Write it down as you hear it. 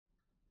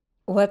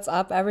What's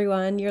up,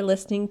 everyone? You're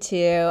listening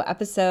to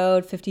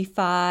episode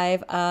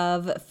 55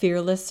 of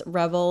Fearless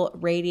Rebel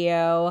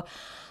Radio.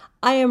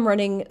 I am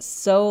running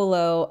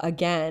solo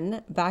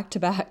again, back to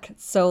back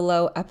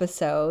solo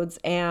episodes,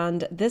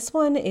 and this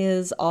one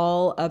is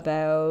all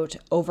about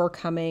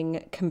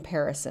overcoming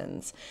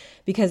comparisons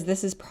because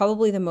this is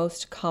probably the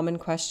most common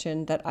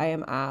question that I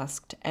am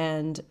asked,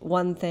 and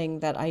one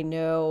thing that I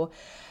know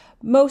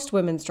most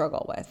women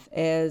struggle with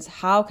is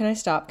how can I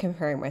stop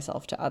comparing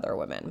myself to other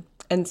women?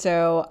 And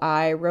so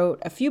I wrote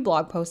a few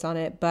blog posts on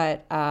it,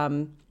 but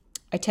I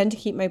tend to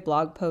keep my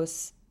blog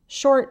posts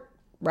short,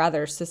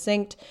 rather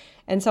succinct.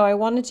 And so I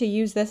wanted to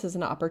use this as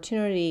an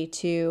opportunity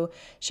to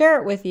share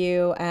it with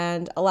you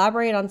and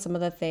elaborate on some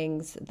of the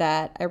things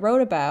that I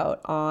wrote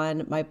about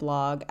on my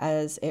blog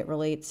as it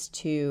relates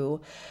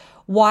to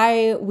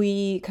why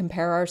we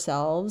compare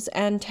ourselves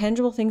and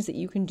tangible things that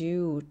you can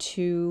do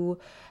to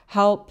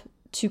help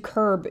to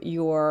curb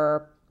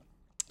your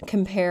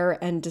compare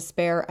and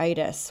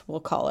despair-itis, we'll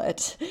call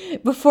it.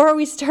 Before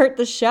we start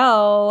the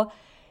show,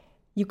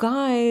 you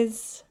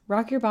guys,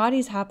 Rock Your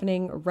Body's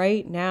happening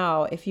right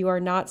now. If you are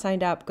not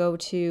signed up, go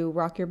to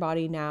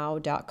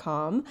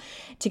rockyourbodynow.com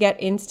to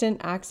get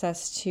instant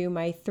access to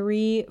my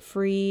 3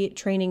 free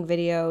training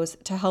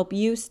videos to help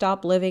you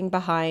stop living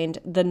behind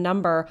the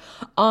number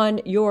on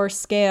your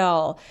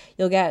scale.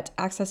 You'll get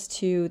access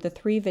to the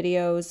 3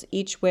 videos,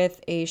 each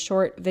with a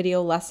short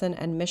video lesson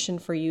and mission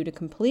for you to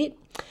complete,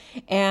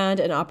 and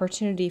an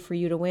opportunity for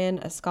you to win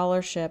a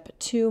scholarship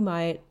to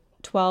my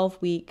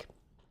 12-week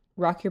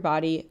Rock Your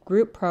Body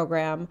group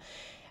program,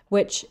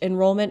 which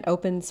enrollment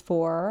opens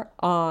for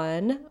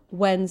on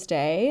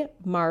Wednesday,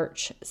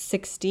 March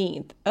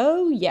 16th.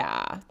 Oh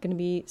yeah, going to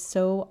be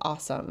so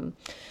awesome.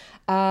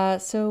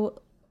 So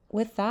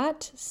with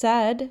that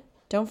said,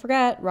 don't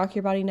forget,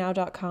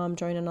 rockyourbodynow.com,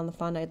 join in on the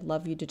fun. I'd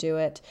love you to do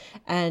it.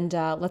 And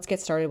let's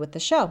get started with the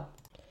show.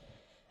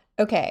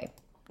 Okay,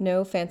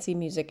 no fancy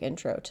music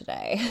intro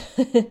today.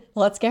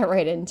 Let's get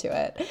right into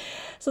it.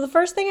 So the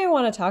first thing I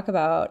want to talk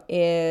about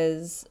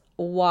is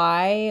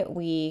why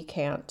we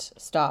can't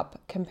stop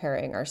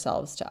comparing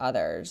ourselves to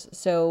others.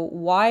 So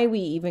why we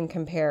even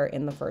compare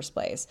in the first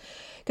place.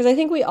 Because I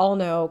think we all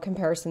know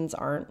comparisons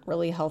aren't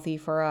really healthy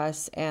for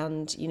us.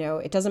 And,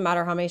 it doesn't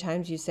matter how many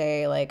times you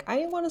say, like,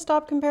 I want to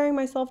stop comparing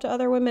myself to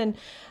other women.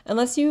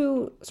 Unless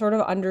you sort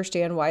of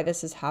understand why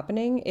this is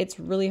happening,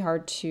 it's really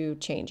hard to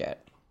change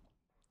it.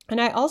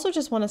 And I also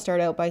just want to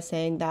start out by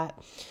saying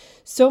that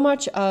so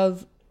much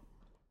of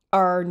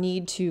our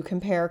need to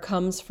compare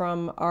comes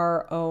from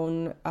our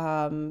own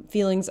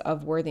feelings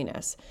of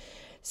worthiness.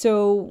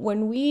 So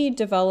when we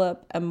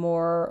develop a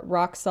more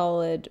rock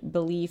solid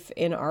belief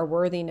in our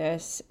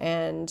worthiness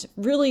and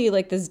really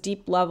like this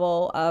deep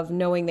level of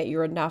knowing that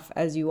you're enough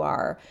as you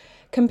are,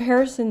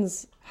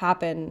 comparisons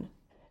happen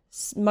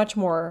much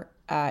more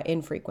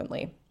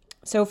infrequently.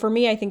 So for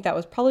me, I think that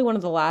was probably one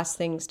of the last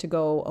things to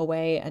go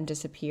away and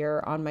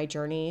disappear on my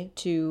journey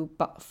to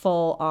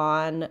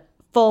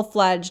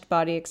full-fledged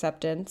body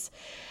acceptance.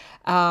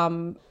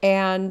 And,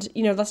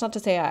 that's not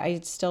to say I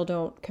still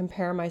don't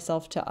compare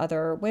myself to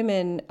other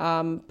women,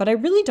 but I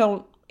really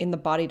don't in the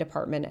body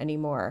department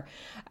anymore.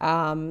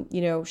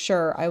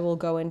 Sure, I will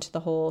go into the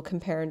whole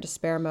compare and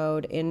despair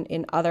mode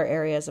in other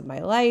areas of my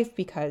life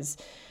because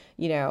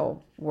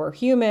we're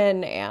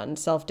human and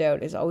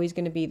self-doubt is always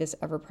going to be this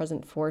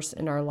ever-present force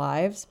in our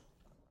lives.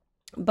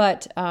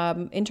 But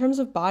in terms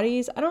of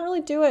bodies, I don't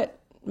really do it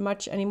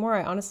much anymore.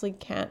 I honestly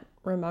can't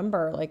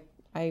remember. Like,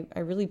 I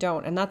really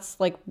don't. And that's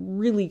like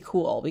really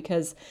cool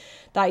because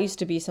that used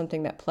to be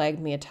something that plagued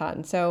me a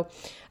ton. So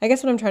I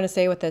guess what I'm trying to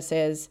say with this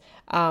is,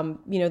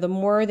 the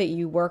more that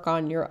you work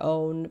on your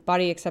own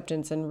body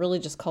acceptance and really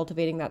just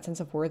cultivating that sense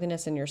of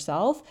worthiness in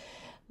yourself,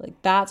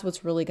 like that's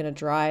what's really going to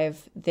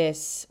drive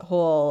this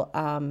whole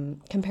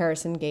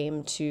comparison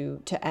game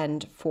to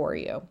end for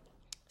you.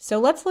 So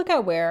let's look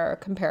at where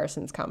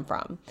comparisons come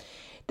from.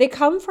 They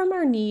come from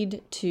our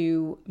need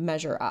to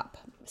measure up.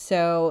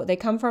 So they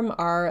come from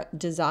our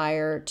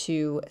desire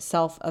to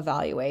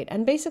self-evaluate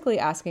and basically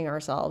asking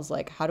ourselves,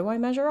 like, how do I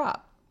measure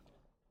up?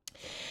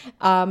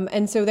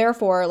 And so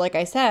therefore, like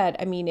I said,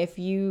 I mean, if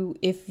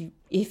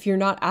you're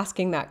not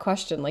asking that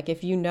question, like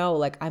if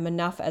like I'm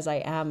enough as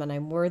I am and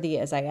I'm worthy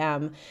as I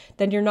am,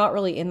 then you're not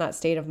really in that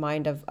state of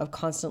mind of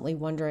constantly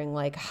wondering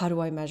like, how do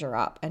I measure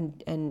up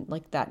and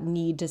like that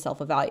need to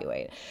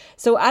self-evaluate.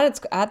 So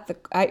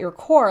at your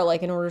core,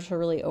 like in order to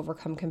really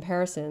overcome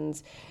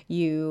comparisons,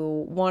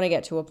 you want to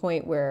get to a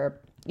point where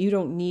you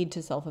don't need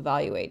to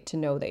self-evaluate to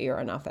know that you're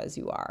enough as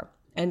you are.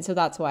 And so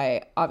that's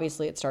why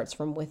obviously it starts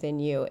from within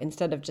you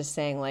instead of just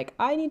saying like,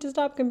 I need to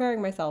stop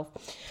comparing myself.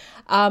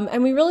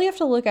 And we really have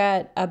to look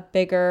at a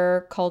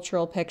bigger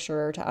cultural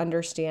picture to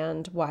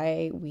understand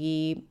why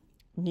we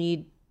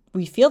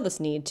feel this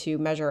need to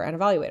measure and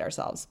evaluate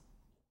ourselves.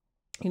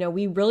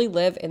 We really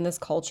live in this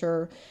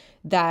culture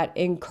that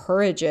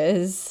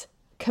encourages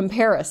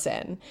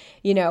comparison.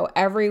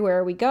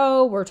 Everywhere we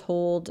go, we're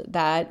told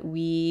that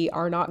we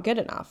are not good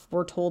enough.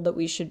 We're told that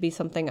we should be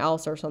something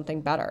else or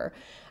something better.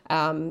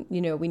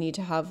 We need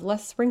to have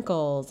less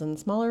wrinkles and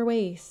smaller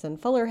waists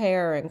and fuller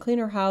hair and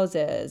cleaner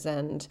houses.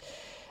 And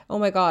oh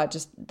my God,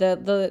 just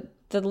the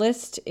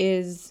list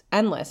is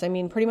endless. I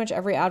mean, pretty much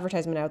every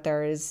advertisement out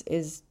there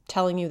is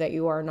telling you that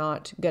you are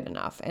not good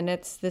enough. And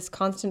it's this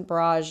constant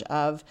barrage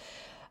of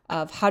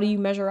how do you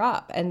measure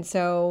up? And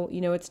so,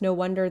 it's no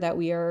wonder that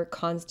we are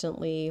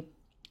constantly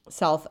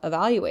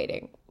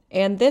self-evaluating.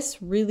 And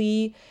this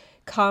really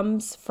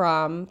comes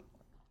from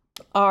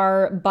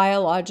our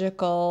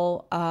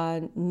biological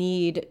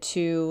need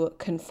to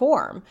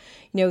conform.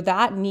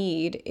 That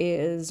need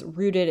is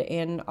rooted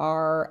in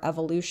our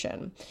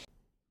evolution.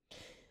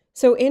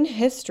 So in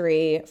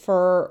history,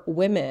 for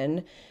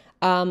women,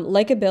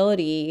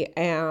 likability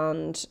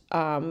and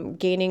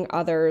gaining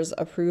others'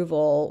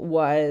 approval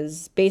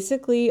was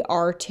basically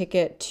our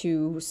ticket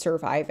to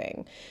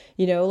surviving.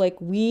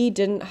 We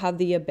didn't have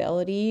the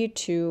ability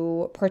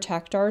to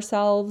protect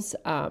ourselves,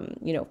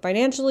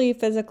 financially,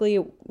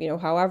 physically,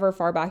 however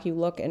far back you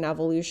look in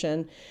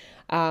evolution.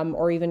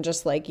 Or even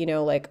just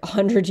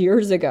 100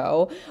 years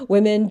ago,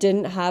 women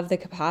didn't have the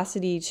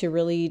capacity to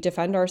really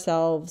defend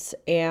ourselves.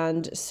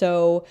 And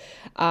so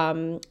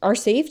our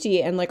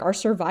safety and our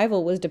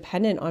survival was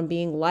dependent on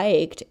being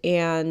liked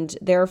and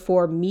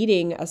therefore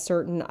meeting a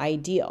certain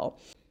ideal.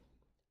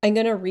 I'm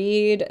going to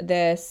read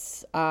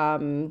this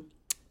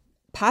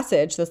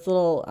passage, this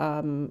little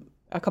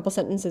a couple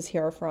sentences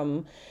here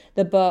from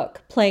the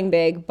book Playing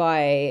Big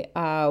by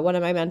one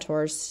of my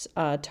mentors,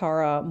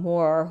 Tara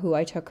Moore, who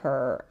I took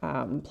her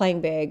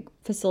Playing Big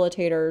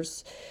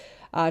Facilitators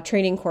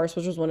training course,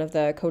 which was one of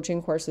the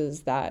coaching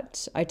courses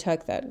that I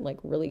took that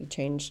really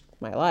changed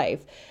my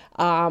life.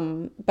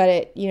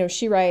 But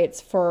she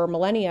writes, for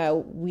millennia,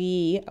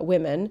 we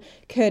women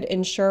could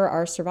ensure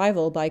our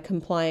survival by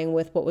complying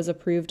with what was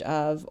approved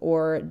of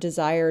or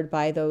desired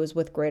by those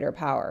with greater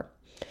power.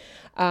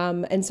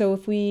 And so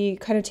if we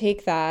kind of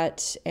take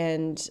that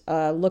and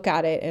look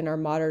at it in our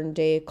modern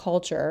day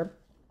culture,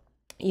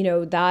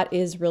 that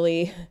is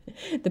really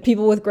the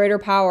people with greater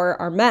power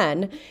are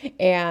men.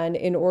 And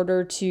in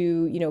order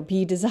to,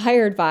 be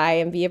desired by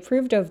and be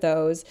approved of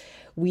those,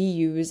 we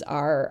use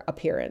our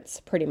appearance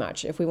pretty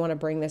much, if we want to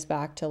bring this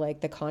back to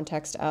the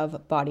context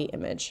of body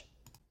image.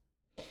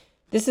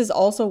 This is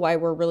also why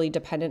we're really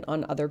dependent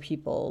on other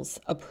people's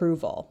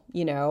approval,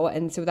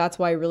 and so that's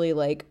why really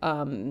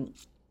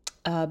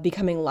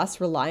becoming less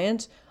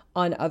reliant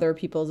on other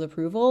people's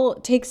approval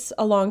takes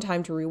a long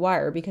time to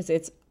rewire, because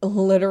it's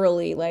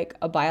literally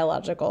a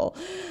biological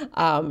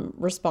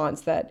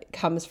response that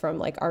comes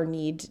from our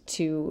need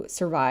to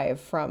survive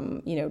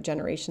from,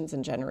 generations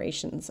and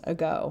generations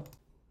ago.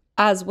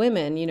 As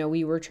women,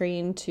 we were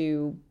trained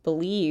to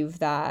believe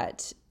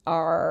that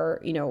our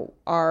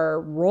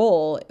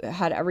role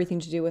had everything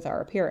to do with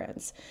our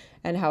appearance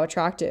and how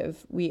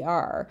attractive we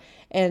are.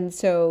 And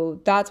so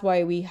that's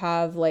why we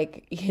have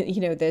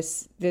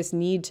this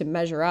need to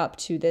measure up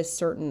to this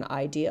certain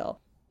ideal.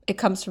 It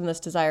comes from this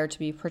desire to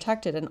be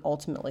protected and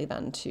ultimately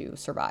then to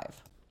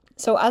survive.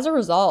 So as a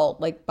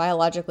result,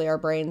 biologically, our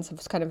brains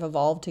have kind of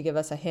evolved to give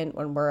us a hint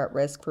when we're at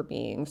risk for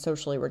being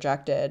socially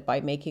rejected by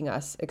making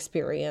us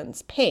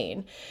experience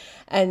pain.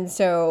 And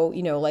so,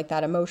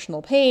 that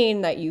emotional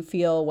pain that you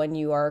feel when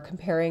you are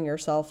comparing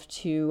yourself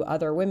to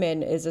other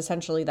women is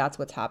essentially that's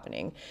what's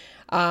happening.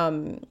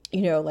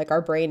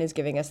 Our brain is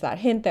giving us that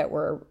hint that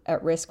we're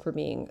at risk for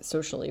being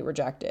socially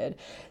rejected.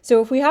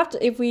 So if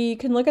we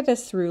can look at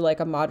this through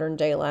a modern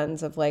day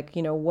lens of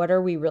what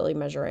are we really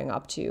measuring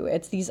up to?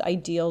 It's these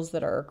ideals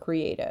that are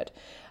created,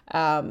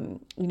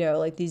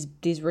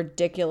 these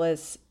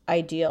ridiculous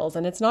ideals.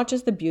 And it's not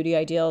just the beauty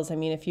ideals. I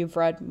mean, if you've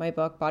read my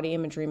book, Body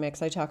Imagery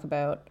Mix, I talk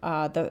about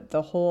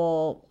the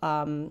whole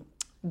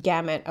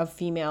gamut of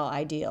female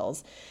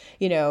ideals.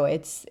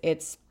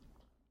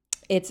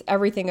 It's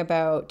everything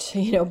about,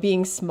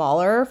 being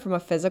smaller from a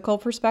physical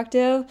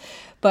perspective,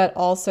 but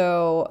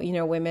also,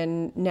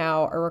 women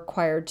now are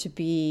required to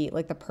be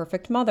the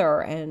perfect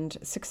mother and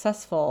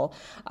successful,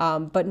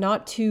 but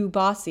not too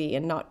bossy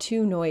and not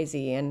too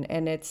noisy. And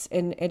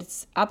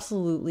it's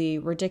absolutely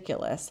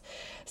ridiculous.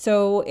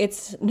 So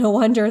it's no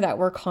wonder that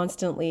we're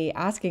constantly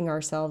asking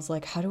ourselves,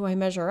 how do I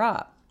measure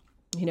up?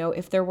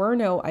 If there were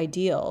no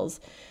ideals,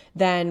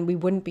 then we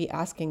wouldn't be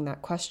asking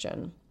that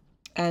question.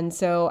 And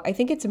so I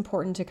think it's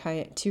important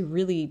to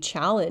really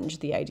challenge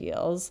the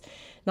ideals,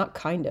 not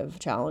kind of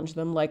challenge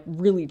them,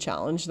 really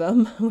challenge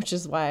them, which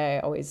is why I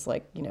always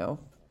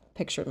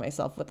pictured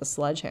myself with a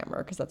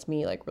sledgehammer, because that's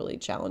me really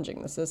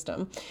challenging the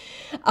system.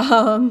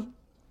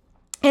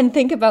 And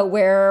think about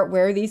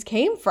where these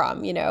came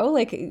from,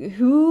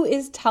 who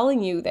is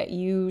telling you that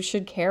you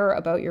should care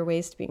about your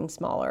waist being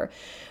smaller?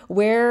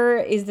 Where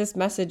is this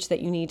message that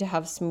you need to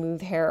have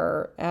smooth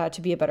hair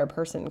to be a better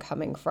person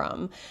coming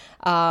from?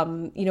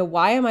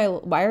 Why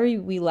are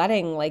we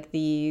letting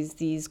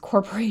these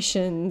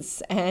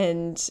corporations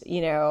and,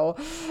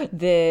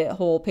 the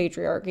whole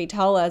patriarchy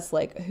tell us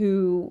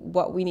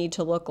what we need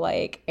to look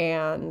like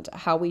and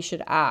how we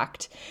should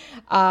act?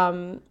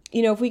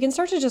 if we can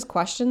start to just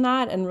question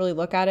that and really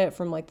look at it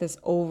from like this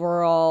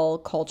overall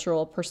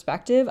cultural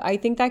perspective, I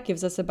think that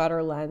gives us a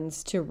better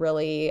lens to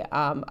really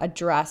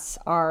address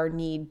our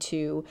need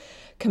to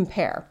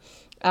compare.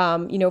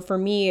 For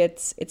me,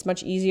 it's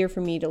much easier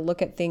for me to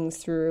look at things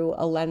through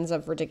a lens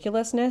of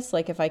ridiculousness.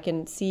 Like if I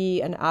can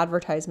see an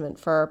advertisement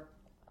for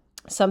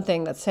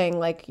something that's saying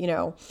like,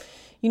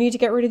 you need to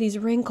get rid of these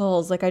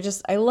wrinkles. Like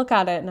I look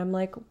at it and I'm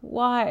like,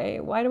 why?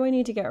 Why do I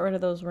need to get rid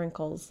of those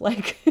wrinkles?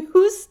 Like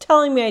who's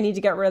telling me I need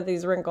to get rid of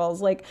these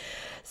wrinkles? Like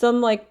some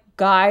like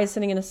guy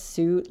sitting in a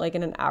suit, like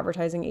in an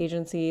advertising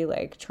agency,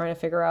 like trying to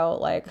figure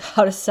out like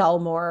how to sell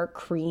more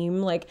cream.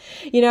 Like,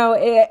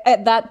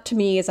 that to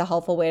me is a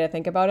helpful way to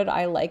think about it.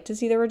 I like to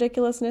see the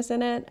ridiculousness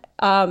in it.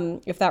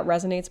 If that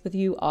resonates with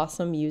you,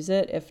 awesome, use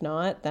it. If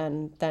not,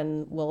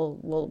 then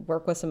we'll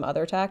work with some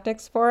other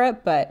tactics for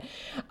it. But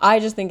I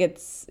just think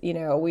it's,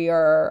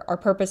 our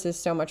purpose is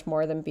so much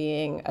more than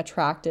being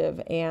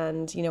attractive.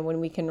 And, when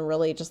we can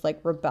really just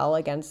like rebel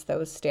against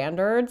those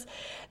standards,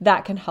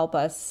 that can help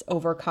us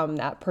overcome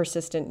that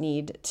persistent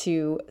need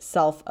to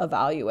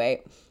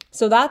self-evaluate.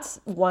 So that's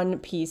one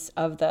piece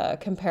of the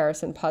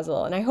comparison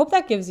puzzle. And I hope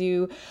that gives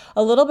you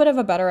a little bit of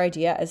a better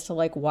idea as to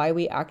like why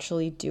we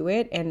actually do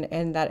it,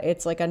 and that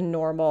it's like a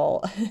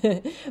normal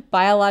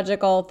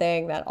biological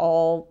thing that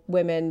all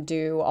women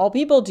do, all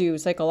people do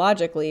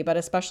psychologically, but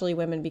especially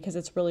women, because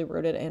it's really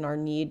rooted in our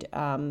need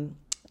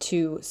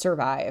to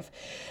survive.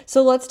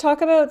 So let's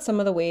talk about some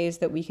of the ways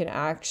that we can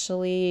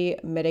actually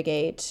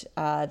mitigate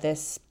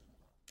this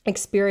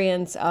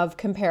experience of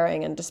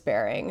comparing and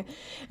despairing.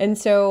 And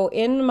so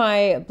in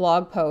my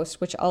blog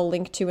post, which I'll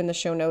link to in the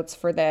show notes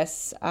for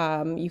this,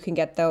 you can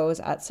get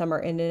those at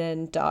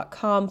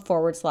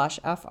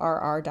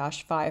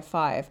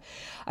summerinninen.com/FRR-55.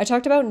 I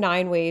talked about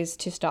 9 ways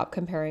to stop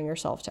comparing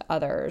yourself to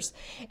others.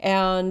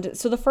 And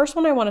so the first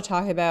one I want to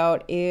talk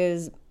about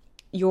is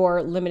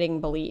your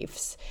limiting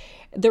beliefs.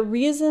 The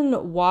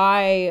reason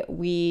why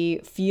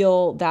we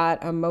feel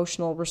that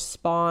emotional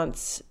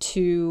response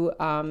to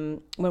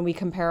when we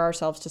compare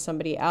ourselves to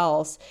somebody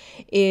else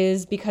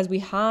is because we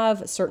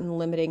have certain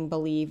limiting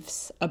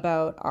beliefs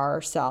about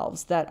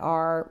ourselves that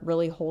are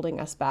really holding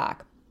us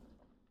back.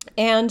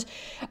 And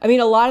I mean,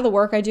 a lot of the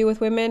work I do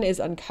with women is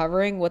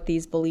uncovering what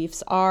these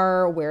beliefs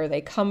are, where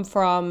they come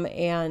from,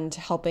 and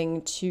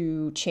helping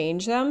to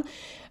change them.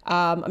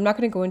 I'm not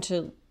going to go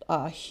into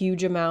a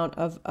huge amount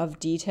of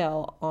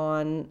detail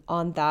on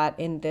that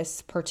in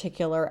this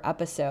particular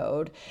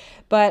episode.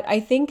 But I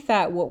think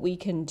that what we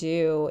can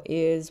do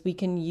is we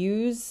can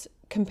use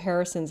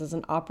comparisons as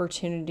an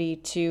opportunity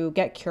to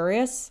get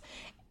curious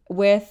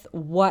with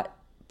what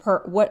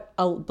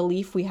a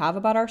belief we have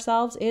about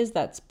ourselves is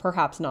that's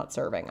perhaps not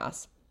serving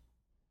us.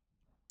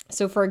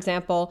 So for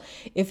example,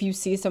 if you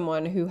see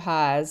someone who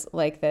has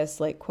like this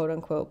like quote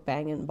unquote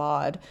banging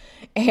bod,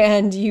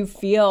 and you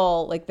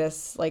feel like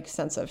this like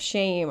sense of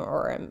shame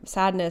or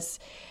sadness,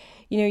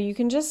 you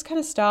can just kind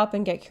of stop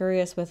and get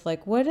curious with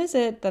like, what is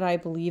it that I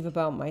believe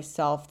about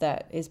myself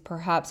that is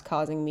perhaps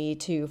causing me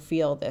to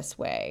feel this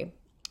way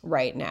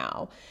right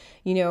now?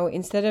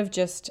 Instead of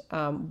just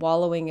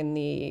wallowing in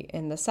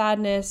the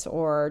sadness,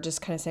 or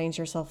just kind of saying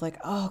to yourself like,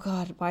 oh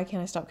God, why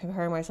can't I stop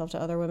comparing myself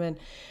to other women?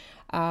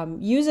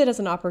 Use it as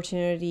an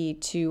opportunity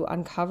to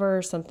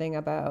uncover something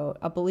about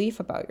a belief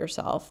about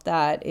yourself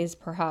that is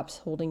perhaps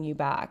holding you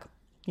back.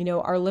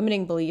 Our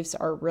limiting beliefs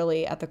are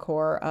really at the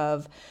core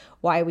of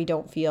why we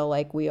don't feel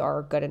like we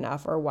are good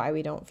enough, or why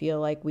we don't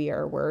feel like we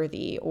are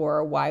worthy,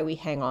 or why we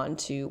hang on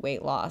to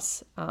weight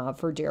loss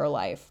for dear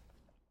life.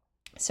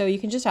 So you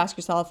can just ask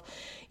yourself,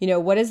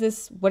 what is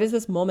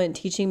this moment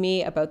teaching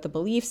me about the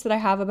beliefs that I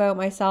have about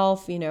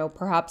myself?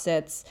 Perhaps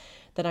it's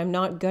that I'm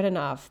not good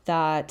enough,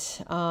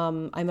 that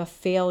I'm a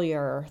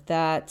failure,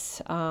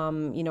 that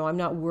I'm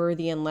not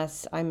worthy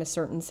unless I'm a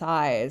certain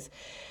size.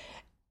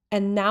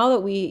 And now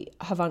that we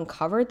have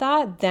uncovered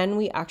that, then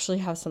we actually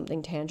have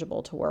something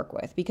tangible to work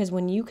with. Because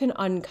when you can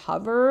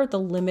uncover the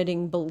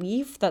limiting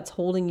belief that's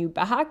holding you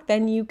back,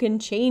 then you can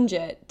change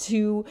it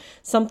to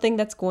something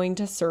that's going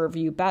to serve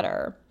you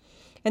better.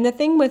 And the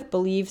thing with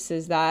beliefs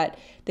is that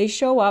they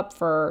show up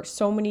for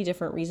so many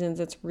different reasons.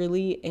 It's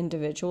really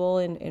individual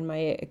in my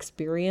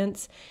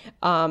experience.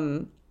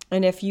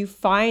 And if you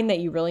find that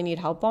you really need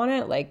help on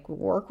it, like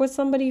work with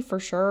somebody for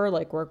sure,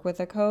 like work with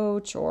a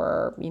coach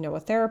or, a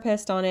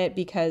therapist on it,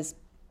 because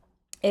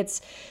it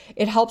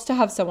helps to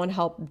have someone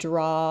help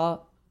draw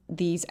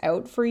these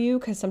out for you,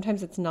 because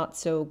sometimes it's not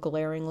so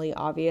glaringly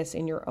obvious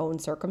in your own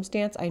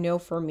circumstance. I know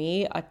for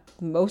me,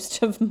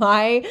 most of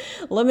my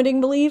limiting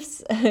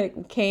beliefs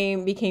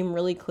became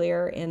really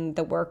clear in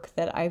the work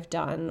that I've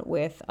done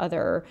with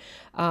other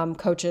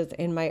coaches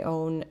in my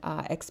own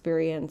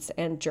experience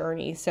and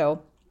journey.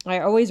 So I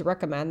always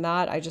recommend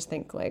that. I just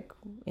think like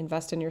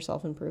invest in your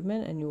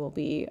self-improvement and you will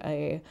be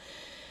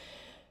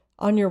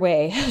on your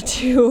way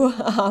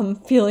to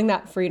feeling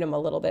that freedom a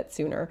little bit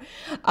sooner.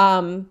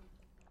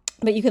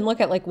 But you can look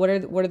at like what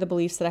are the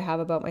beliefs that I have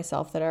about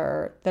myself that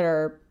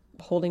are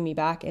holding me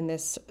back in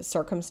this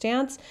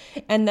circumstance,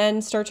 and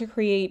then start to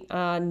create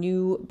a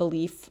new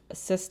belief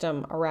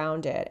system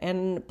around it.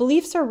 And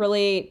beliefs are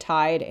really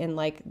tied in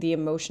like the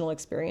emotional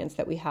experience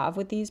that we have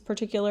with these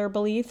particular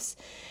beliefs.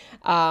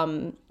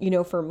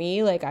 For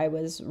me, like I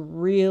was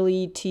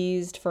really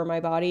teased for my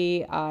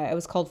body. I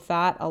was called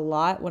fat a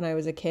lot when I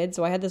was a kid.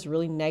 So I had this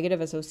really negative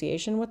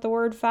association with the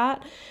word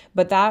fat,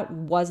 but that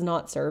was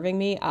not serving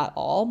me at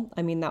all.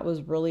 I mean, that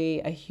was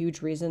really a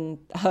huge reason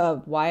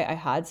why I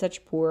had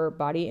such poor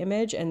body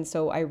image. And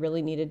so I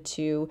really needed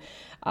to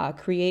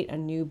create a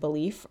new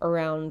belief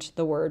around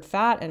the word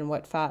fat and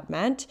what fat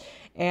meant.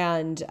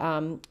 And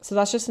so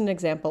that's just an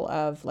example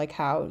of like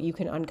how you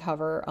can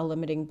uncover a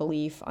limiting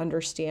belief,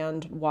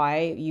 understand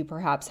why you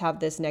perhaps have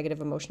this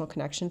negative emotional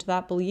connection to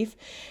that belief.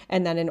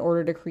 And then in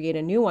order to create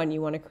a new one,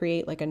 you want to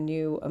create like a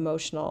new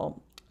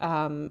emotional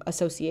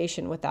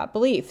association with that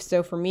belief.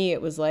 So for me,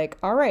 it was like,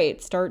 all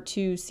right, start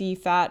to see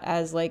fat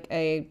as like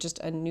just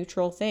a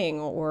neutral thing,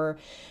 or,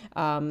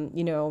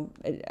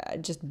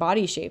 just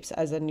body shapes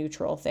as a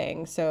neutral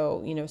thing.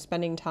 So,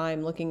 spending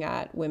time looking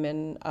at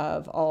women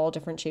of all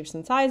different shapes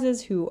and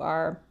sizes who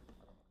are,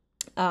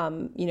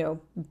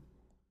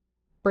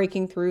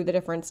 breaking through the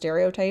different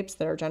stereotypes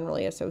that are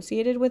generally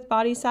associated with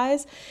body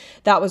size,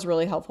 that was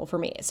really helpful for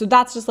me. So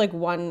that's just like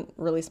one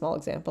really small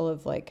example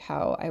of like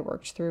how I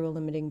worked through a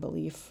limiting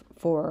belief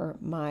for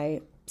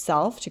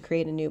myself to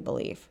create a new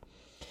belief.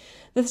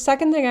 The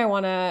second thing I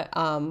want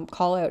to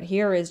call out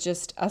here is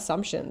just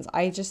assumptions.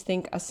 I just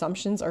think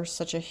assumptions are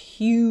such a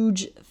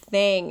huge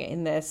thing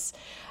in this,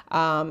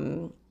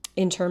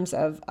 in terms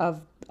of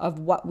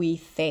what we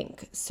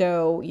think.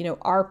 So,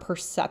 our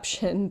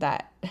perception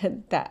that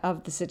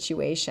of the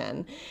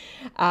situation.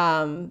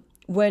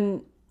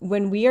 When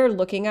we are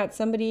looking at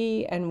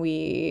somebody and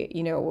we,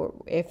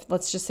 if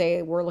let's just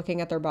say we're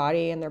looking at their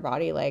body and their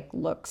body like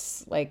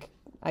looks like,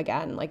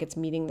 again, like it's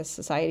meeting the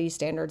society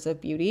standards of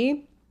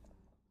beauty,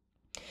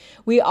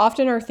 we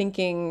often are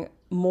thinking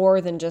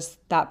more than just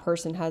that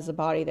person has a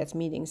body that's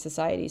meeting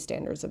society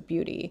standards of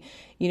beauty,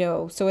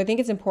 so I think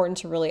it's important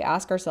to really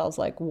ask ourselves,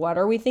 like, what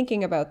are we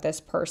thinking about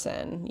this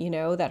person?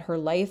 That her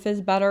life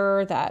is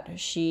better, that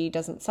she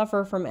doesn't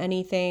suffer from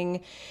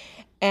anything.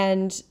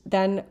 And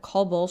then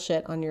call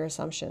bullshit on your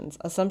assumptions.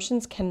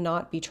 Assumptions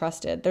cannot be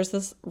trusted. There's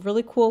this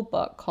really cool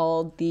book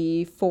called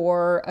The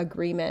 4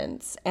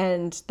 Agreements,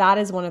 and that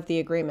is one of the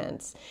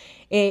agreements.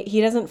 He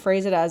doesn't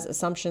phrase it as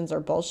assumptions are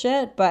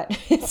bullshit, but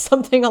it's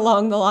something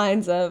along the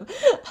lines of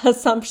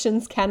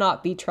assumptions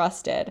cannot be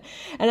trusted.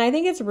 And I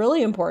think it's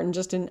really important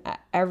just in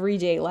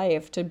everyday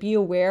life to be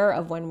aware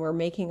of when we're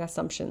making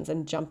assumptions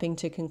and jumping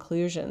to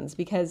conclusions,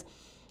 because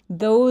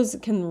those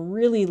can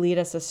really lead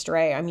us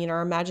astray. I mean,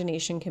 our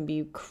imagination can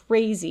be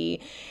crazy.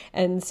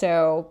 And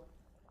so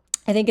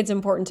I think it's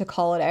important to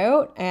call it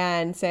out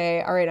and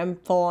say, all right, I'm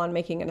full on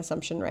making an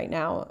assumption right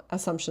now.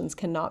 Assumptions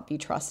cannot be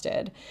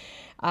trusted.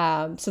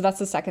 So that's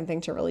the second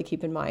thing to really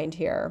keep in mind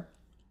here.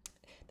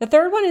 The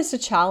third one is to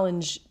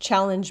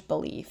challenge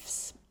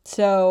beliefs.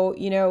 So,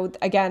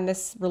 again,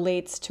 this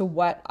relates to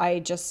what I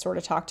just sort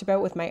of talked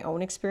about with my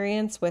own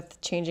experience with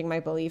changing my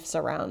beliefs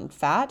around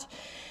fat.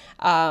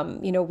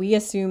 We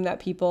assume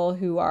that people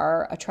who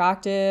are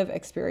attractive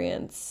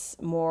experience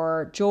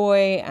more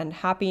joy and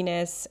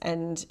happiness.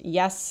 And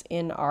yes,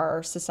 in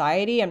our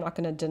society, I'm not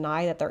going to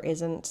deny that there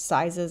isn't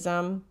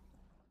sizeism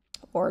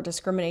or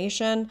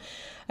discrimination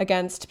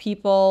against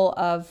people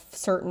of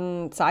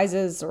certain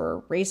sizes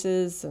or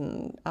races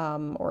and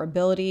or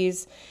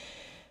abilities.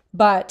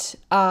 But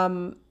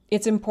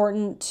it's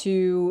important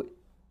to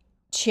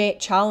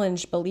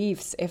challenge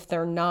beliefs if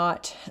they're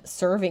not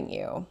serving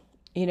you.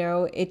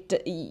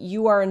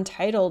 You are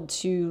entitled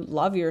to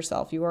love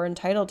yourself. You are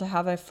entitled to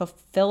have a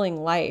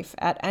fulfilling life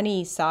at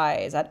any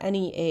size, at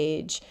any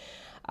age,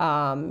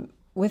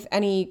 with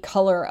any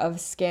color of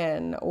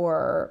skin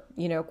or,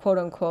 quote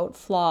unquote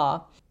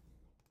flaw.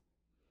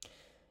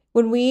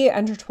 When we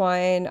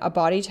intertwine a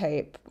body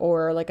type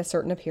or like a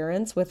certain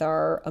appearance with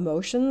our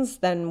emotions,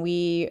 then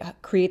we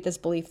create this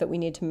belief that we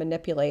need to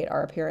manipulate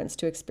our appearance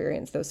to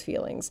experience those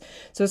feelings.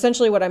 So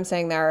essentially what I'm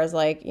saying there is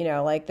like,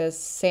 like this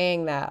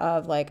saying that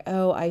of like,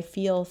 oh, I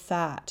feel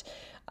fat.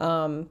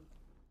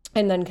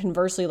 And then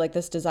conversely, like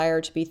this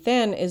desire to be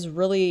thin is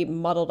really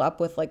muddled up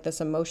with like this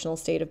emotional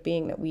state of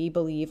being that we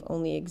believe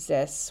only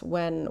exists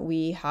when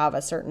we have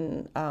a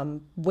certain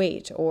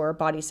weight or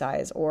body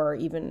size or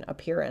even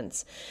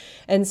appearance.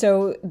 And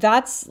so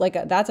that's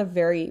a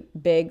very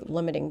big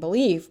limiting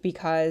belief,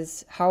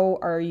 because how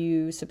are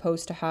you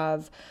supposed to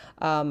have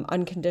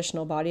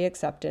unconditional body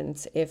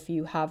acceptance if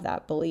you have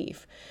that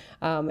belief?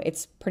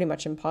 It's pretty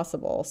much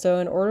impossible. So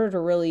in order to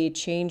really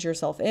change your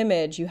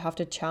self-image, you have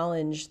to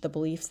challenge the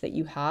beliefs that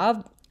you have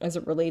as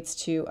it relates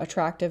to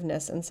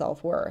attractiveness and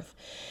self-worth.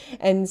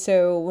 And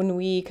so when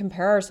we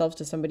compare ourselves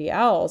to somebody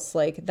else,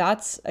 like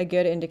that's a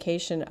good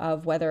indication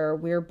of whether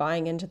we're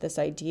buying into this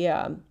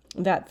idea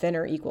that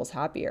thinner equals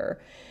happier.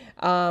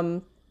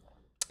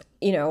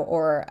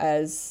 or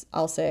as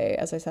I'll say,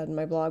 as I said in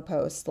my blog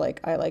post,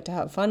 like I like to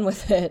have fun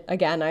with it.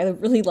 Again, I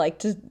really like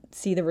to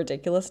see the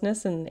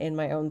ridiculousness in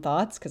my own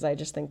thoughts because I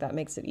just think that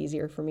makes it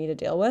easier for me to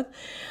deal with.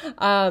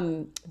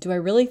 Do I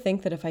really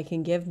think that if I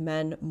can give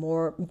men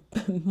more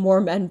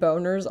men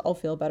boners, I'll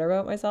feel better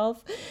about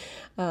myself?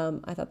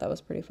 I thought that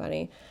was pretty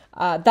funny.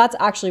 That's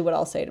actually what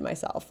I'll say to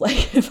myself.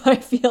 Like if I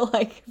feel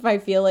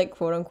like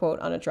quote unquote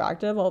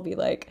unattractive, I'll be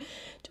like,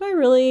 do I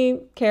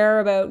really care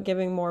about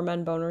giving more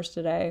men boners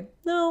today?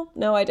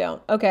 No, I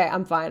don't. Okay,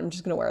 I'm fine. I'm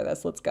just going to wear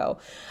this. Let's go.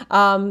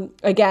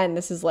 Again,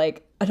 this is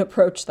like an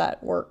approach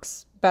that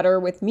works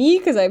better with me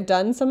because I've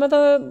done some of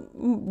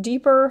the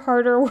deeper,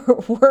 harder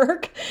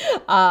work.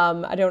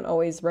 I don't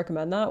always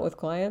recommend that with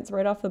clients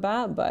right off the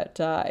bat, but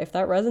if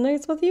that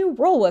resonates with you,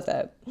 roll with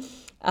it.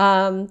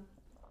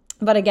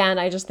 But again,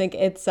 I just think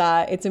it's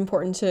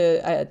important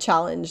to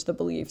challenge the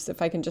beliefs.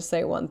 If I can just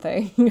say one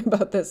thing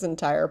about this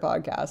entire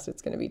podcast,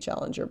 it's going to be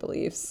challenge your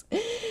beliefs.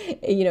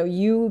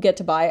 You get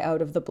to buy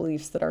out of the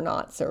beliefs that are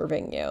not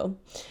serving you.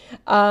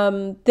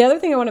 The other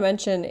thing I want to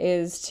mention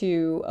is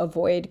to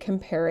avoid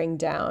comparing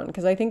down,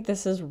 because I think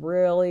this is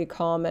really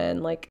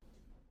common. Like,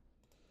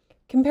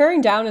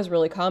 comparing down is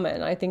really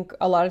common. I think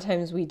a lot of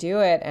times we do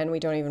it and we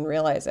don't even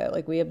realize it.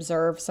 Like we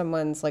observe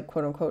someone's like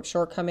quote unquote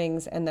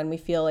shortcomings and then we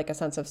feel like a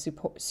sense of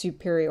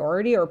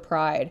superiority or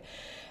pride.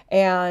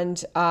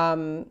 And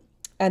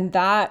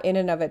that in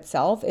and of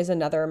itself is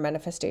another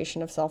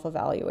manifestation of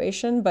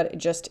self-evaluation, but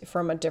just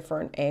from a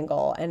different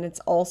angle. And it's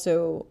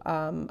also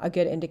a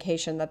good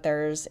indication that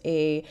there's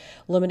a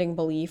limiting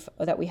belief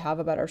that we have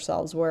about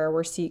ourselves where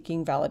we're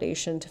seeking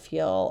validation to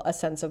feel a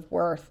sense of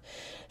worth.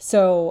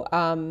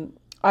 So,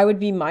 I would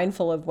be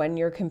mindful of when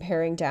you're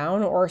comparing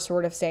down or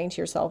sort of saying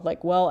to yourself,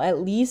 like, well,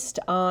 at least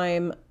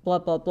I'm blah,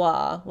 blah,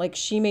 blah. Like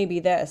she may be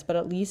this, but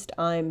at least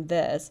I'm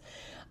this.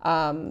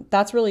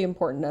 That's really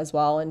important as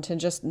well. And to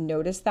just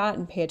notice that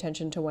and pay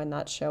attention to when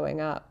that's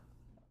showing up.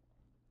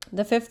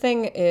 The fifth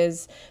thing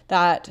is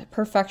that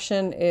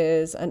perfection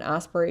is an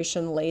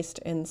aspiration laced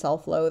in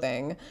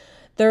self-loathing.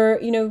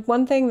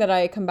 One thing that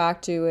I come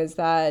back to is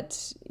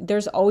that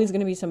there's always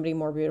going to be somebody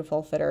more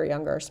beautiful, fitter,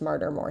 younger,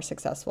 smarter, more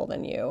successful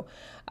than you.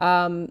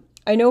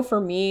 I know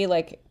for me,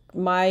 like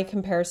my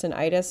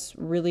comparison-itis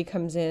really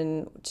comes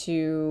in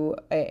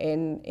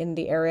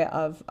the area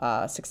of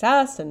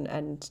success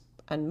and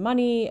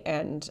money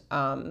and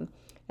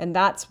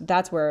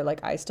that's where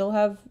like I still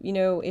have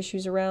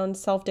issues around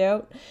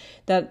self-doubt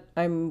that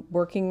I'm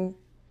working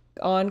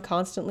on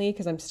constantly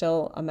because I'm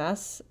still a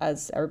mess,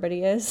 as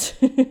everybody is,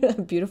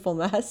 a beautiful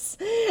mess.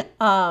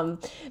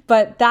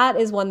 But that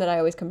is one that I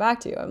always come back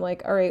to. I'm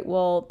like, all right,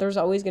 well, there's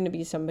always going to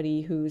be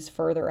somebody who's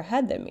further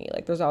ahead than me.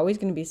 Like there's always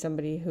going to be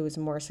somebody who's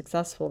more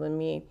successful than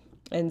me.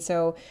 And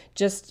so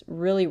just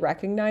really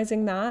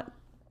recognizing that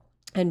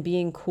and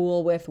being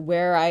cool with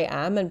where I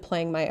am and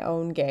playing my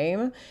own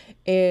game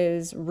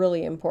is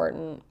really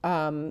important.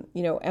 Am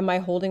I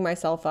holding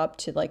myself up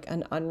to like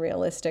an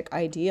unrealistic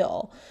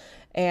ideal?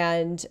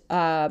 And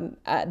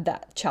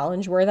that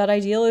challenge where that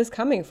ideal is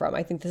coming from.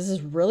 I think this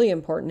is really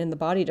important in the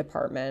body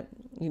department.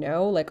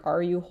 Like,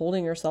 are you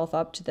holding yourself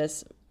up to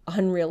this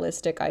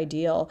unrealistic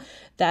ideal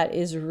that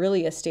is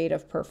really a state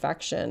of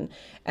perfection?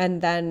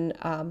 And then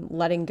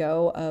letting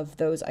go of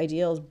those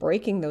ideals,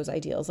 breaking those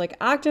ideals, like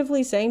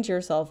actively saying to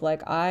yourself,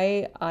 like,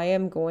 I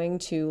am going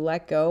to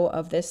let go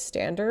of this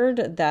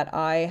standard that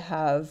I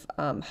have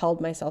held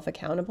myself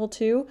accountable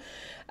to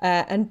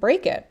and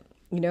break it.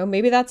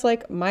 Maybe that's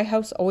like my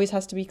house always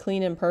has to be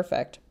clean and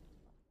perfect.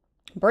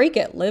 Break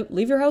it.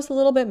 Leave your house a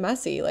little bit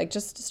messy. Like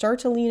just start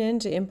to lean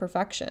into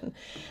imperfection.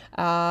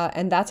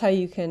 And that's how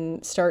you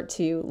can start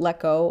to let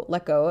go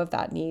of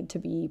that need to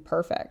be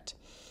perfect.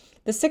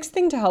 The sixth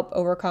thing to help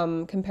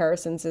overcome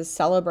comparisons is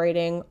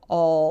celebrating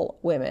all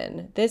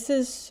women. This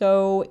is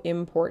so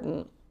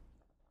important.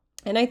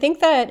 And I think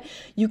that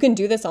you can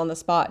do this on the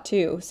spot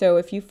too. So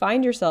if you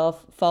find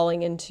yourself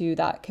falling into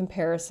that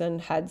comparison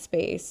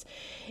headspace,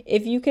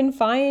 if you can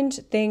find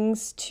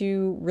things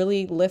to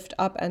really lift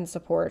up and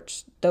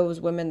support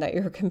those women that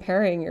you're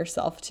comparing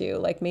yourself to,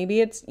 like maybe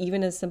it's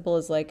even as simple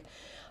as like,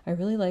 I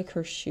really like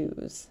her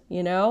shoes,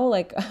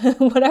 like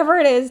whatever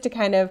it is to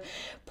kind of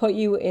put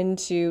you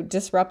into,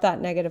 disrupt that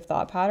negative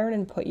thought pattern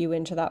and put you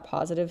into that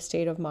positive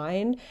state of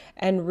mind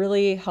and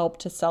really help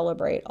to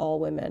celebrate all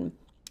women.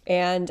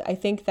 And I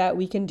think that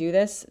we can do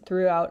this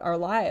throughout our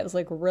lives,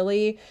 like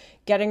really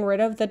getting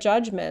rid of the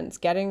judgments,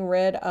 getting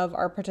rid of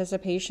our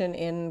participation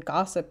in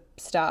gossip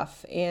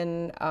stuff,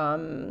 in,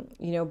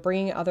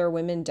 bringing other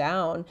women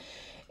down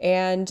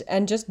and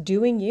just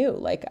doing you.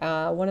 Like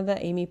one of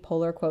the Amy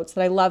Poehler quotes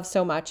that I love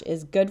so much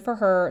is good for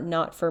her,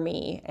 not for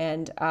me.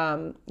 And,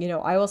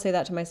 I will say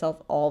that to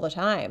myself all the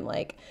time.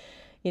 Like,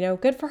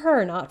 good for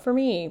her, not for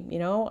me.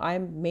 I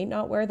may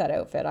not wear that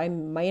outfit. I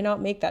may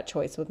not make that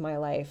choice with my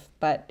life,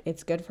 but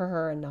it's good for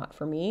her and not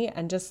for me.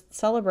 And just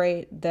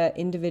celebrate the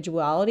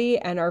individuality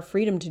and our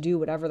freedom to do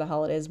whatever the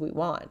hell it is we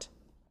want.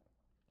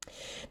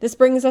 This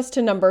brings us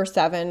to number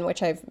 7,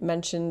 which I've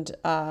mentioned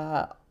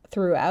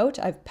throughout.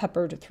 I've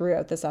peppered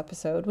throughout this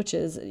episode, which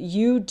is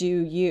you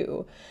do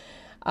you.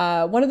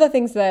 One of the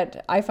things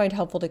that I find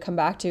helpful to come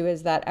back to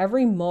is that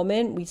every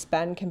moment we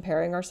spend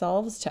comparing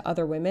ourselves to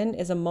other women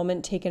is a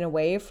moment taken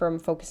away from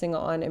focusing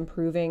on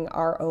improving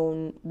our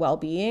own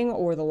well-being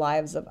or the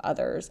lives of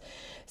others.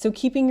 So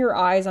keeping your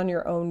eyes on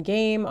your own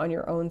game, on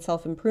your own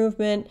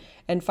self-improvement,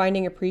 and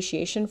finding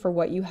appreciation for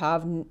what you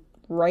have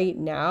right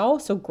now.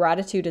 So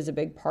gratitude is a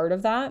big part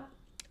of that,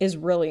 is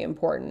really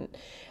important.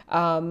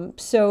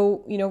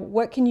 So,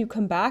 what can you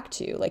come back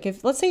to? Like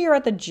if, let's say you're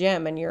at the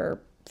gym and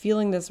you're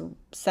feeling this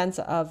sense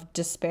of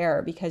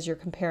despair because you're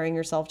comparing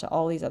yourself to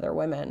all these other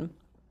women.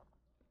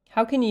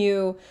 How can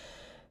you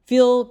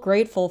feel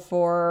grateful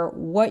for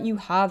what you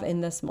have in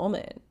this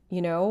moment?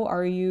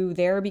 Are you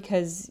there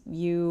because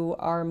you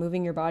are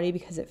moving your body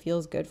because it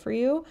feels good for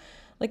you?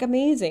 Like,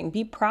 amazing.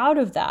 Be proud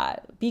of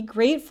that. Be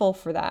grateful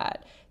for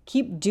that.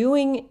 Keep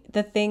doing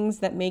the things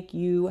that make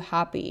you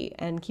happy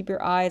and keep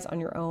your eyes on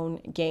your own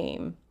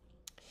game.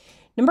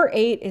 Number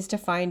 8 is to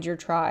find your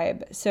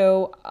tribe.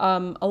 So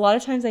a lot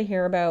of times I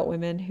hear about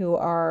women who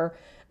are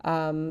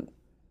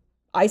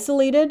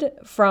isolated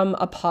from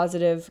a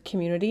positive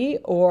community,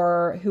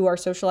 or who are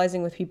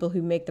socializing with people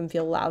who make them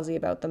feel lousy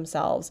about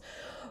themselves.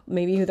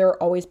 Maybe who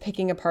they're always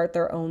picking apart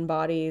their own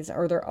bodies,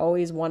 or they're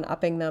always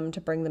one-upping them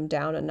to bring them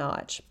down a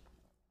notch.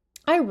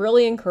 I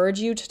really encourage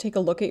you to take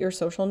a look at your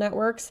social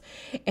networks.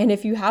 And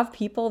if you have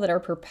people that are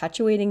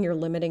perpetuating your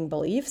limiting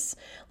beliefs,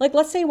 like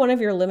let's say one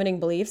of your limiting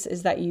beliefs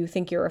is that you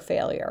think you're a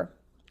failure,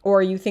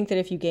 or you think that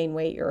if you gain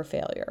weight, you're a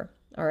failure.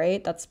 All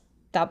right.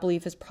 That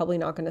belief is probably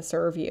not going to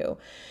serve you.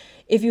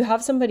 If you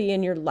have somebody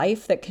in your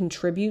life that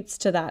contributes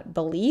to that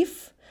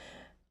belief,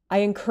 I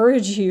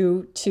encourage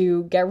you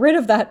to get rid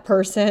of that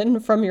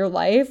person from your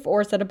life,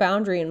 or set a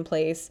boundary in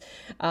place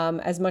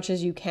as much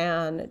as you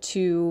can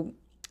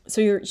so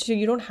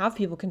you don't have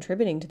people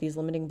contributing to these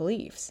limiting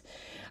beliefs.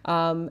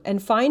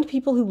 And find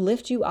people who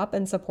lift you up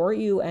and support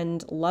you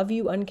and love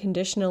you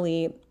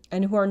unconditionally,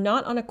 and who are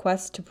not on a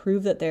quest to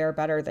prove that they are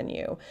better than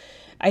you.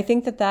 I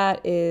think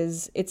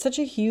it's such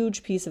a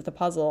huge piece of the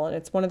puzzle. And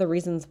it's one of the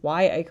reasons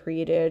why I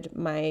created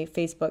my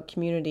Facebook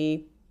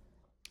community,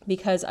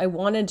 because I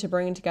wanted to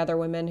bring together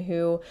women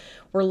who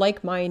were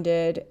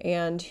like-minded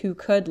and who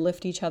could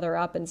lift each other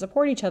up and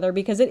support each other,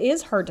 because it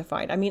is hard to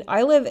find. I mean,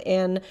 I live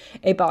in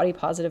a body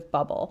positive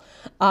bubble.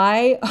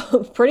 I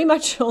pretty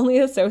much only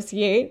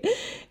associate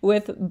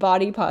with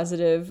body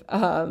positive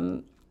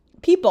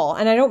people.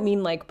 And I don't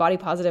mean like body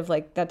positive,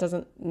 like that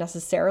doesn't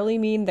necessarily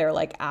mean they're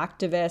like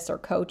activists or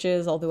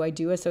coaches, although I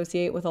do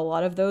associate with a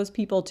lot of those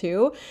people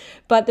too.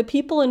 But the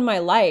people in my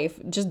life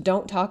just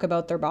don't talk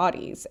about their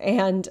bodies.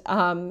 And,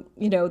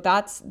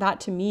 that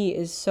to me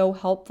is so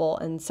helpful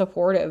and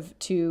supportive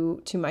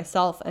to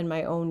myself and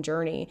my own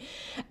journey.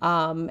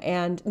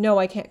 And no,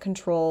 I can't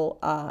control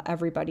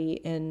everybody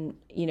in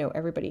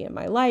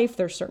my life.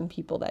 There's certain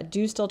people that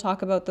do still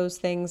talk about those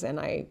things. And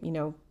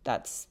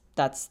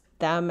that's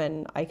them,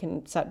 and I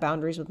can set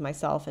boundaries with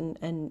myself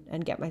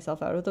and get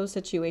myself out of those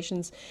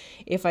situations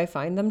if I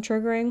find them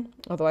triggering,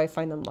 although I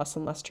find them less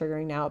and less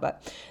triggering now.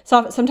 But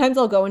sometimes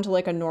I'll go into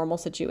like a normal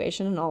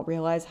situation and I'll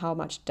realize how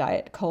much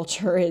diet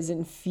culture is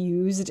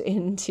infused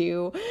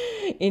into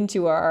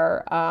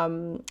our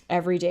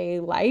everyday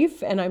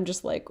life, and I'm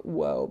just like,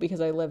 whoa,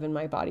 because I live in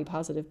my body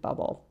positive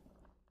bubble.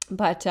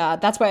 But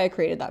that's why I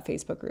created that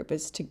Facebook group,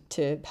 is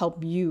to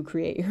help you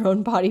create your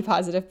own body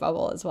positive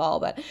bubble as well.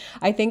 But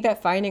I think that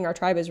finding our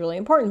tribe is really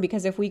important,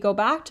 because if we go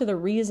back to the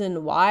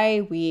reason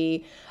why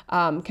we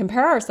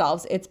compare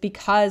ourselves, it's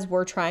because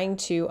we're trying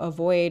to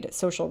avoid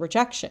social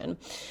rejection.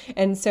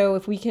 And so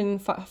if we can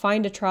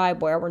find a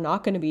tribe where we're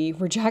not going to be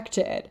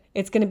rejected,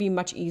 it's going to be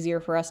much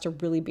easier for us to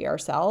really be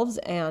ourselves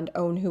and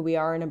own who we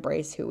are and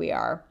embrace who we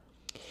are.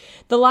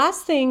 The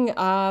last thing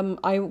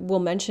I will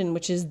mention,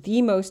 which is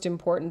the most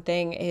important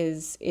thing,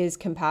 is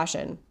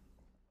compassion.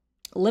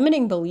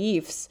 Limiting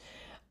beliefs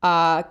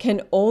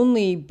can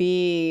only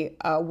be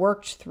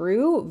worked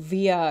through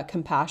via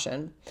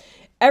compassion.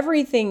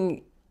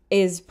 Everything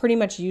is pretty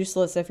much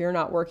useless if you're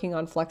not working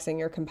on flexing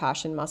your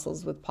compassion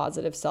muscles with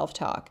positive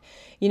self-talk.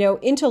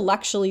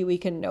 Intellectually, we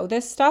can know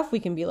this stuff. We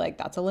can be like,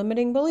 that's a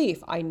limiting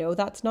belief. I know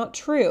that's not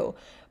true.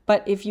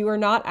 But if you are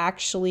not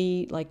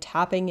actually like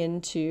tapping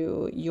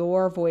into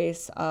your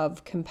voice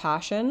of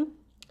compassion,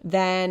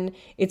 then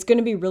it's going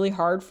to be really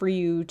hard for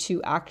you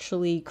to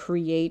actually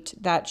create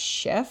that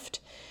shift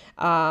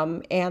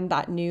and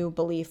that new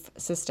belief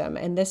system.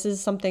 And this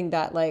is something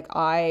that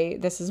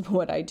this is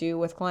what I do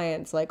with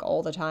clients like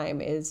all the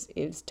time, is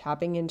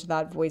tapping into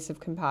that voice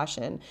of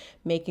compassion,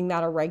 making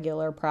that a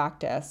regular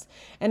practice.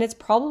 And it's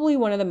probably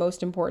one of the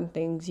most important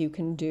things you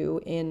can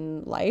do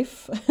in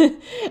life.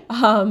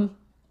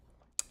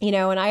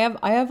 And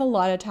I have a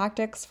lot of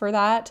tactics for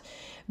that,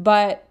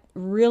 but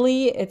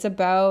really it's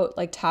about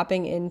like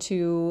tapping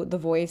into the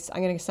voice.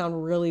 I'm going to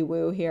sound really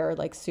woo here,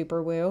 like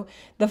super woo,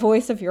 the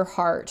voice of your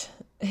heart.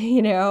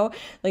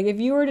 Like if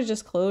you were to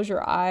just close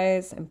your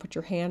eyes and put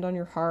your hand on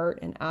your heart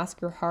and ask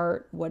your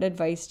heart, what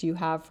advice do you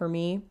have for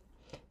me?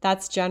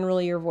 That's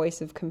generally your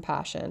voice of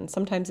compassion.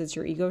 Sometimes it's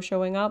your ego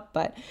showing up,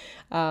 but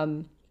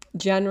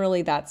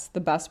generally that's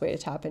the best way to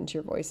tap into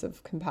your voice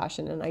of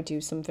compassion. And I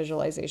do some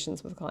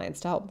visualizations with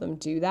clients to help them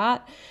do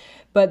that.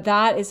 But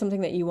that is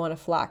something that you want to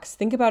flex.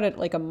 Think about it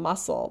like a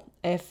muscle.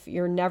 If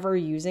you're never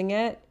using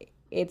it,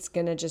 it's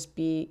going to just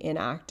be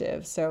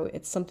inactive. So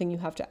it's something you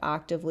have to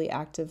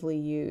actively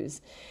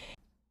use.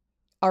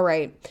 All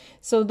right.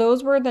 So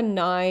those were the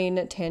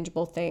 9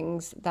 tangible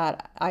things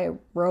that I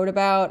wrote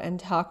about and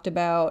talked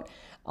about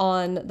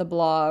on the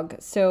blog.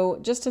 So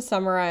just to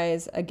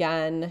summarize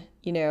again,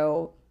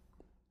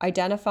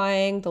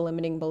 identifying the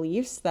limiting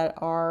beliefs that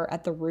are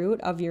at the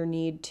root of your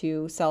need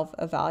to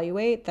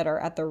self-evaluate, that are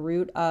at the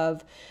root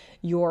of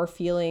your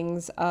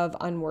feelings of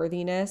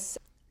unworthiness.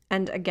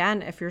 And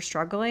again, if you're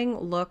struggling,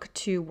 look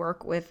to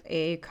work with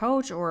a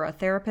coach or a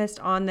therapist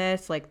on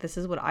this. Like, this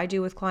is what I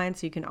do with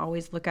clients. You can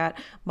always look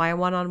at my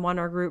one-on-one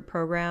or group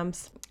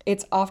programs.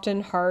 It's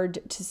often hard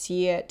to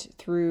see it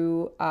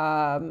through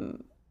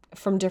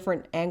from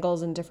different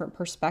angles and different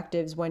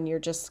perspectives when you're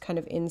just kind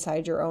of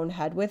inside your own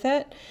head with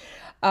it.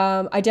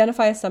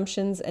 Identify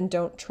assumptions and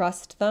don't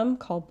trust them.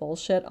 Call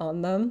bullshit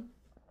on them.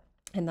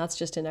 And that's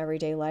just in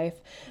everyday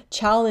life.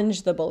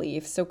 Challenge the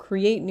beliefs. So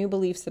create new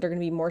beliefs that are going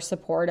to be more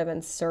supportive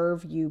and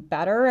serve you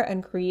better,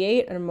 and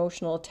create an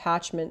emotional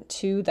attachment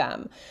to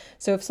them.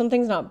 So if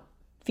something's not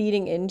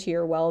feeding into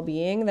your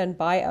well-being, then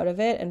buy out of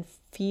it and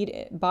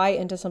buy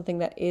into something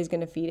that is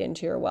going to feed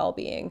into your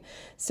well-being.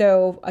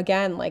 So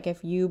again, like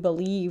if you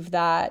believe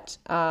that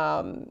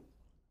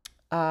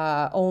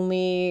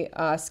only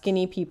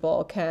skinny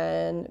people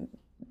can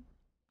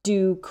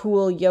do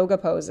cool yoga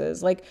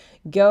poses, like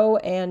go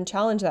and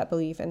challenge that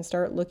belief and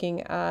start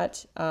looking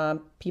at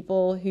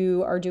people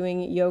who are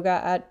doing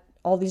yoga at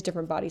all these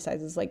different body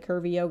sizes, like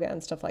curvy yoga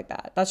and stuff like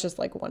that. That's just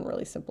like one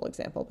really simple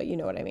example, but you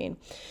know what I mean.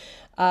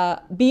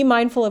 Be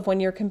mindful of when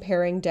you're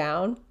comparing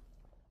down,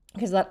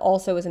 because that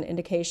also is an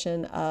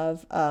indication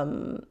of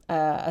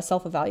a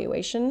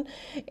self-evaluation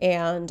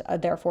and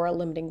therefore a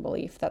limiting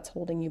belief that's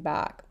holding you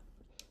back.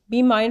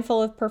 Be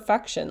mindful of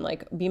perfection,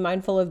 like be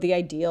mindful of the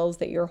ideals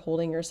that you're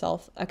holding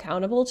yourself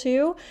accountable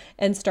to,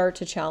 and start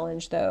to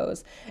challenge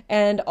those.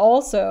 And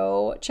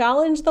also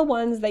challenge the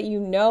ones that you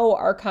know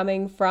are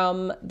coming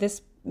from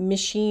this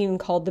machine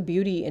called the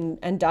beauty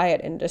and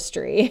diet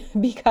industry,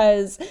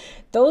 because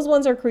those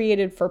ones are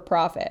created for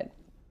profit.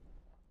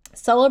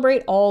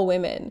 Celebrate all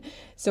women.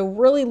 So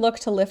really look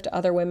to lift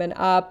other women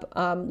up.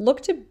 Look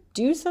to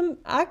do some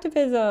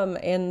activism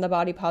in the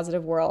body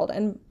positive world.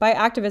 And by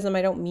activism,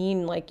 I don't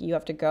mean like you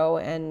have to go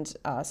and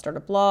start a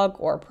blog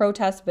or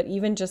protest, but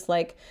even just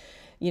like,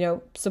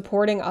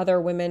 supporting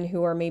other women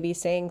who are maybe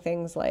saying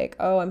things like,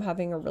 oh, I'm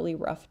having a really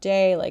rough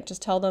day. Like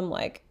just tell them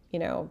like,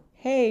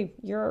 hey,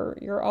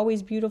 you're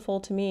always beautiful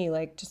to me,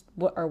 like just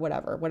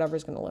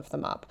whatever's going to lift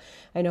them up.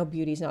 I know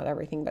beauty's not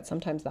everything, but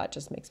sometimes that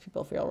just makes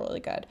people feel really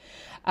good.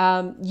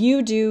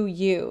 You do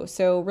you.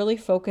 So really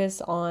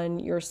focus on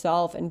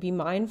yourself and be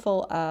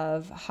mindful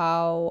of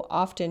how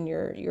often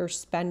you're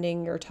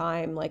spending your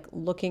time like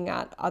looking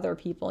at other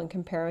people and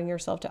comparing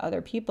yourself to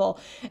other people.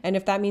 And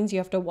if that means you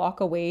have to walk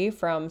away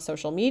from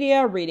social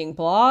media, reading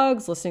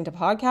blogs, listening to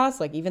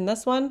podcasts, like even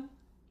this one,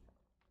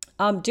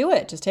 do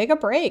it. Just take a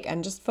break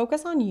and just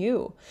focus on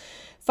you.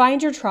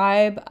 Find your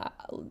tribe,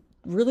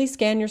 really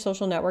scan your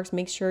social networks,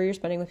 make sure you're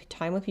spending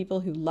time with people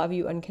who love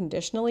you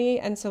unconditionally,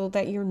 and so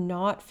that you're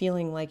not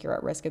feeling like you're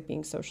at risk of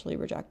being socially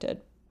rejected.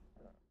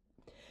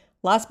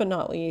 Last but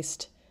not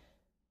least,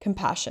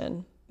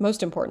 compassion.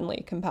 Most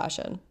importantly,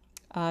 compassion.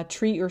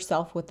 Treat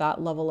yourself with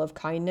that level of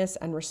kindness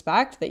and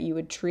respect that you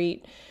would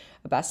treat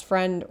a best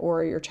friend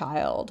or your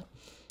child.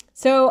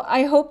 So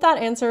I hope that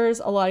answers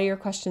a lot of your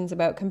questions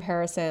about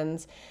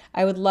comparisons.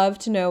 I would love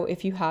to know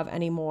if you have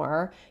any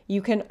more.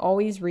 You can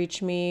always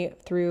reach me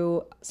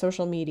through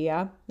social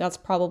media. That's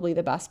probably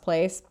the best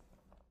place.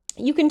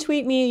 You can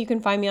tweet me. You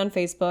can find me on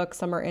Facebook,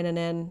 Summer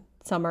Innanen,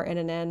 Summer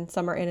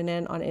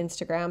Innanen on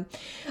Instagram.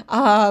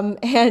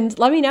 And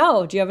let me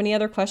know, do you have any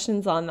other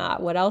questions on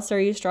that? What else are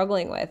you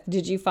struggling with?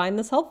 Did you find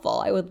this helpful?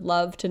 I would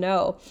love to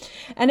know.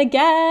 And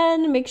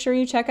again, make sure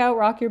you check out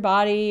Rock Your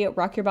Body,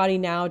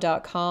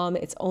 rockyourbodynow.com.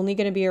 It's only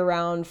going to be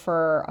around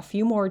for a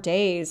few more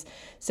days.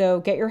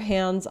 So get your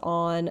hands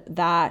on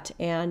that,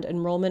 and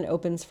enrollment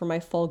opens for my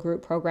full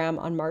group program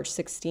on March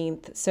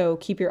 16th. So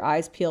keep your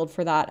eyes peeled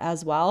for that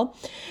as well.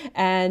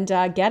 And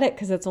get it,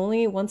 because it's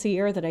only once a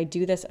year that I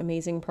do this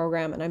amazing program.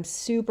 And I'm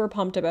super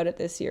pumped about it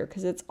this year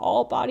because it's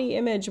all body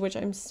image, which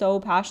I'm so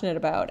passionate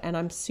about and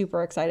I'm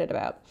super excited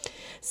about.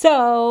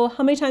 So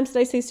how many times did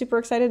I say super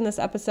excited in this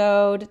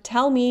episode?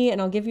 Tell me and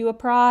I'll give you a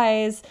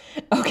prize.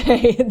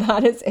 Okay,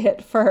 that is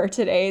it for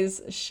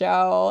today's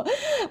show.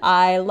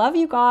 I love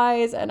you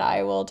guys and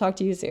I will talk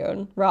to you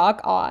soon.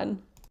 Rock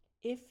on.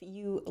 If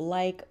you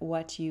like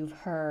what you've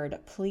heard,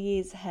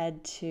 please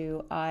head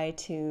to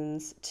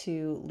iTunes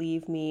to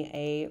leave me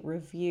a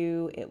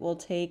review. It will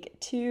take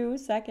 2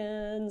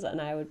 seconds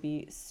and I would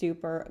be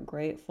super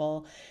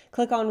grateful.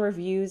 Click on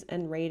reviews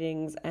and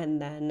ratings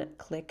and then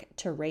click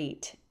to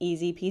rate.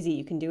 Easy peasy.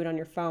 You can do it on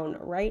your phone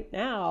right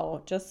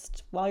now,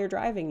 just while you're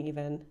driving,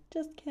 even.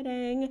 Just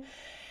kidding.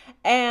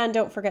 And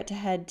don't forget to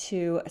head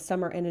to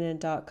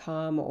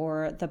summerinnanen.com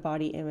or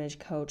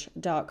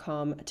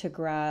thebodyimagecoach.com to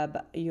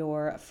grab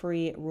your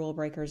free Rule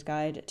Breakers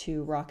Guide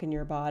to Rockin'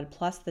 Your Bod,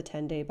 plus the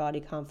 10-day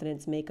body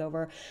confidence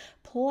makeover,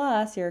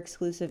 plus your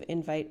exclusive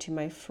invite to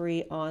my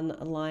free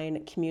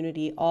online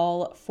community,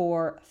 all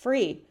for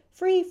free.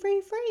 Free.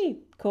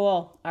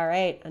 Cool. All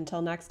right.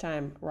 Until next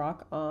time,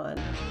 rock on.